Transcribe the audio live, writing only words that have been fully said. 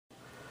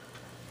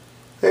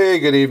Hey,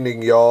 good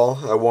evening,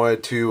 y'all. I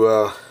wanted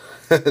to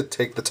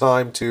take the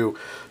time to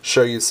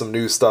show you some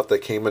new stuff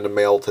that came in the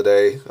mail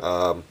today.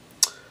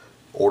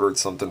 Ordered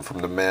something from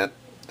the Mint,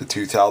 the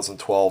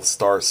 2012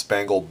 Star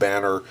Spangled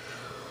Banner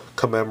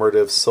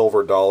Commemorative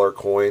Silver Dollar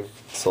coin.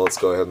 So let's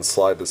go ahead and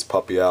slide this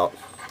puppy out.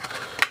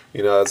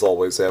 You know, as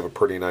always, they have a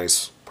pretty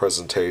nice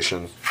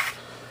presentation.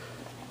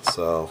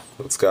 So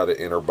it's got an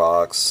inner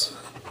box.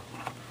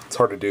 It's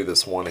hard to do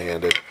this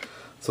one-handed.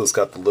 So it's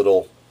got the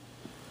little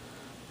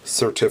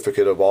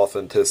certificate of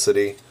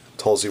authenticity,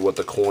 tells you what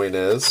the coin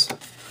is,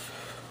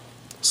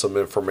 some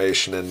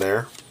information in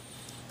there.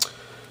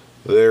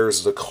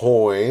 There's the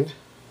coin.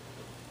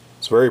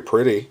 It's very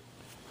pretty.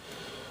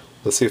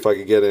 Let's see if I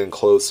can get in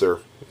closer.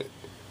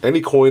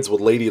 Any coins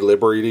with Lady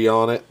Liberty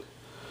on it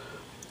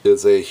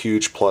is a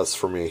huge plus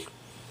for me.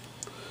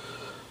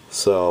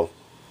 So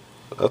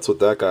that's what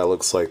that guy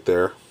looks like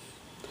there.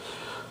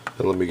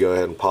 And let me go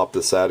ahead and pop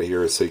this out of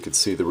here so you can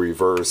see the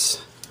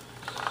reverse.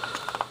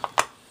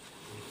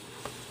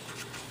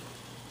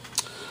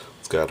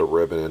 Got a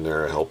ribbon in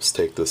there. It helps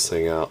take this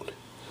thing out.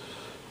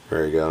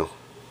 There you go.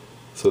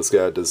 So it's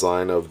got a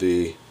design of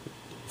the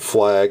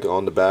flag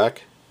on the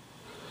back,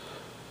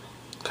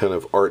 kind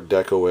of Art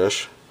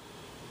Deco-ish.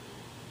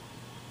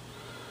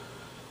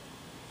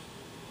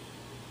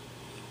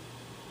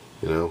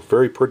 You know,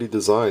 very pretty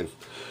design.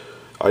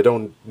 I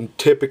don't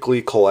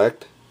typically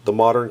collect the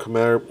modern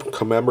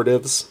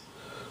commemoratives.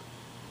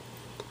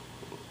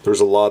 There's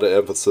a lot of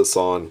emphasis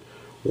on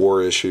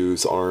war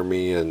issues,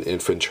 army and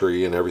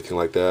infantry and everything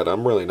like that.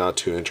 I'm really not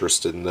too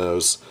interested in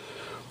those.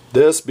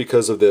 This,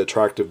 because of the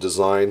attractive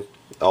design,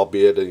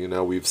 albeit, you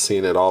know, we've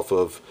seen it off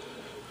of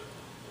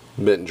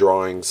Mint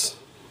drawings.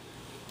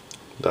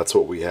 That's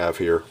what we have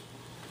here.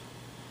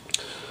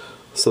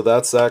 So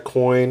that's that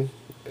coin.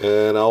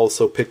 And I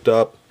also picked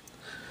up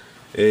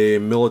a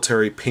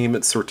military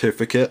payment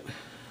certificate.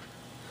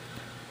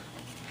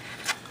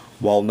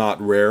 While not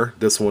rare,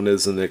 this one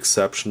is an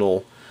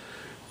exceptional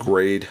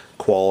grade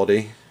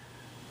quality.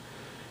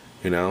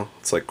 You know,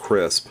 it's like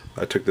crisp.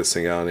 I took this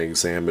thing out and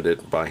examined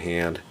it by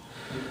hand.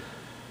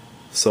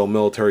 So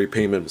military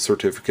payment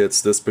certificates,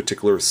 this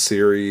particular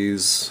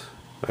series,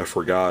 I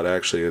forgot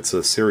actually, it's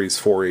a series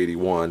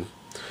 481.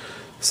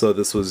 So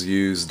this was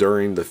used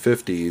during the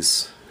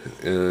 50s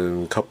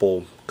in a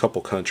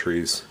couple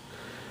countries,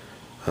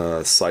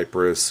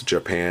 Cyprus,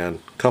 Japan,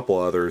 a couple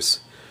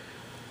others.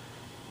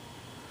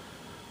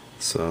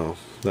 So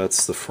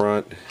that's the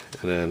front,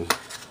 and then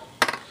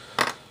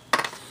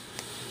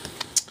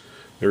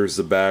there's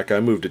the back. I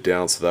moved it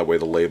down so that way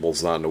the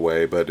label's not in the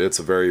way, but it's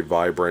a very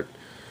vibrant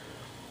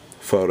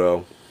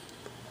photo.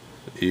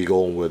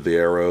 Eagle with the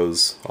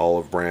arrows,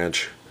 olive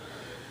branch,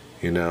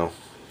 you know,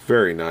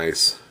 very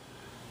nice.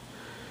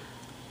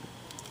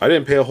 I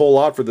didn't pay a whole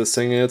lot for this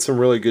thing, and it's in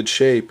really good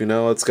shape. You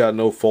know, it's got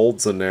no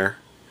folds in there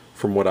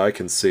from what I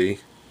can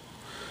see.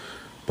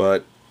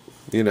 But,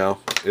 you know,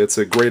 it's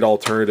a great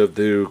alternative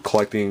to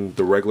collecting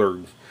the regular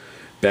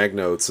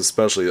banknotes,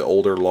 especially the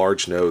older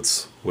large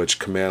notes, which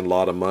command a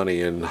lot of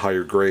money in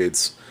higher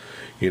grades.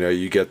 You know,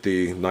 you get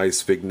the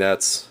nice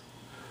vignettes.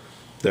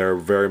 They're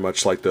very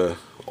much like the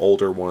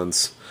older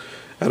ones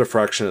at a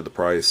fraction of the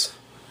price.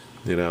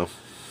 You know,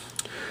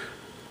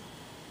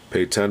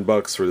 paid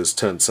 $10 for this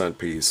 10-cent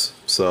piece.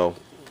 So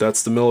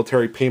that's the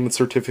military payment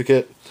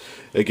certificate.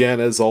 Again,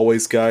 as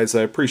always, guys,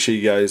 I appreciate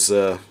you guys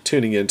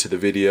tuning into the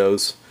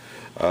videos.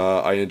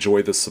 I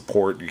enjoy the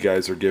support you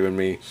guys are giving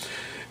me.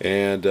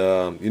 And,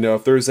 you know,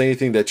 if there's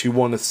anything that you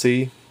want to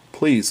see,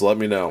 please let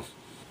me know.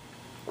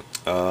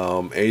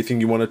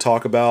 Anything you want to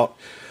talk about,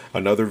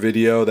 another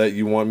video that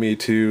you want me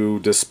to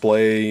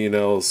display, you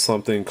know,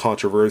 something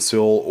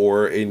controversial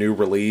or a new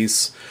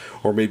release,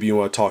 or maybe you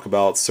want to talk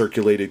about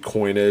circulated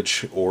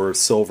coinage or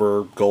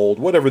silver, gold,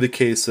 whatever the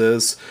case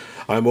is.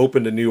 I'm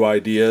open to new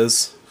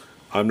ideas.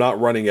 I'm not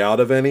running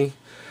out of any.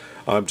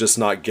 I'm just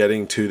not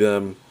getting to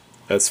them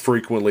as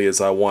frequently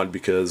as I want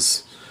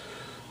because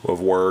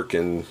of work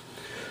and,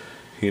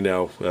 you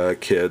know,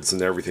 kids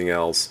and everything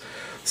else.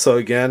 So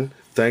again,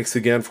 thanks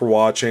again for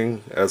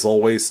watching. As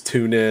always,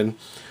 tune in,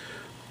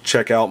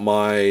 check out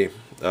my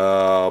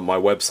my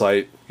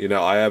website. You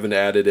know, I haven't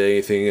added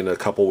anything in a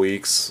couple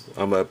weeks.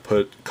 I'm gonna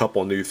put a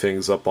couple new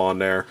things up on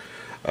there.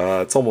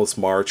 It's almost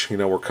March. You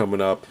know, we're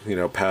coming up, you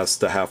know,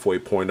 past the halfway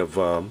point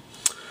of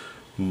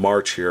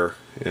March here,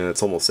 and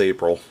it's almost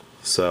April.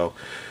 So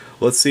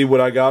let's see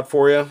what I got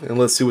for you, and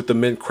let's see what the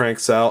Mint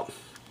cranks out.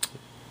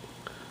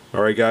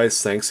 Alright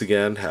guys, thanks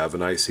again. Have a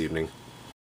nice evening.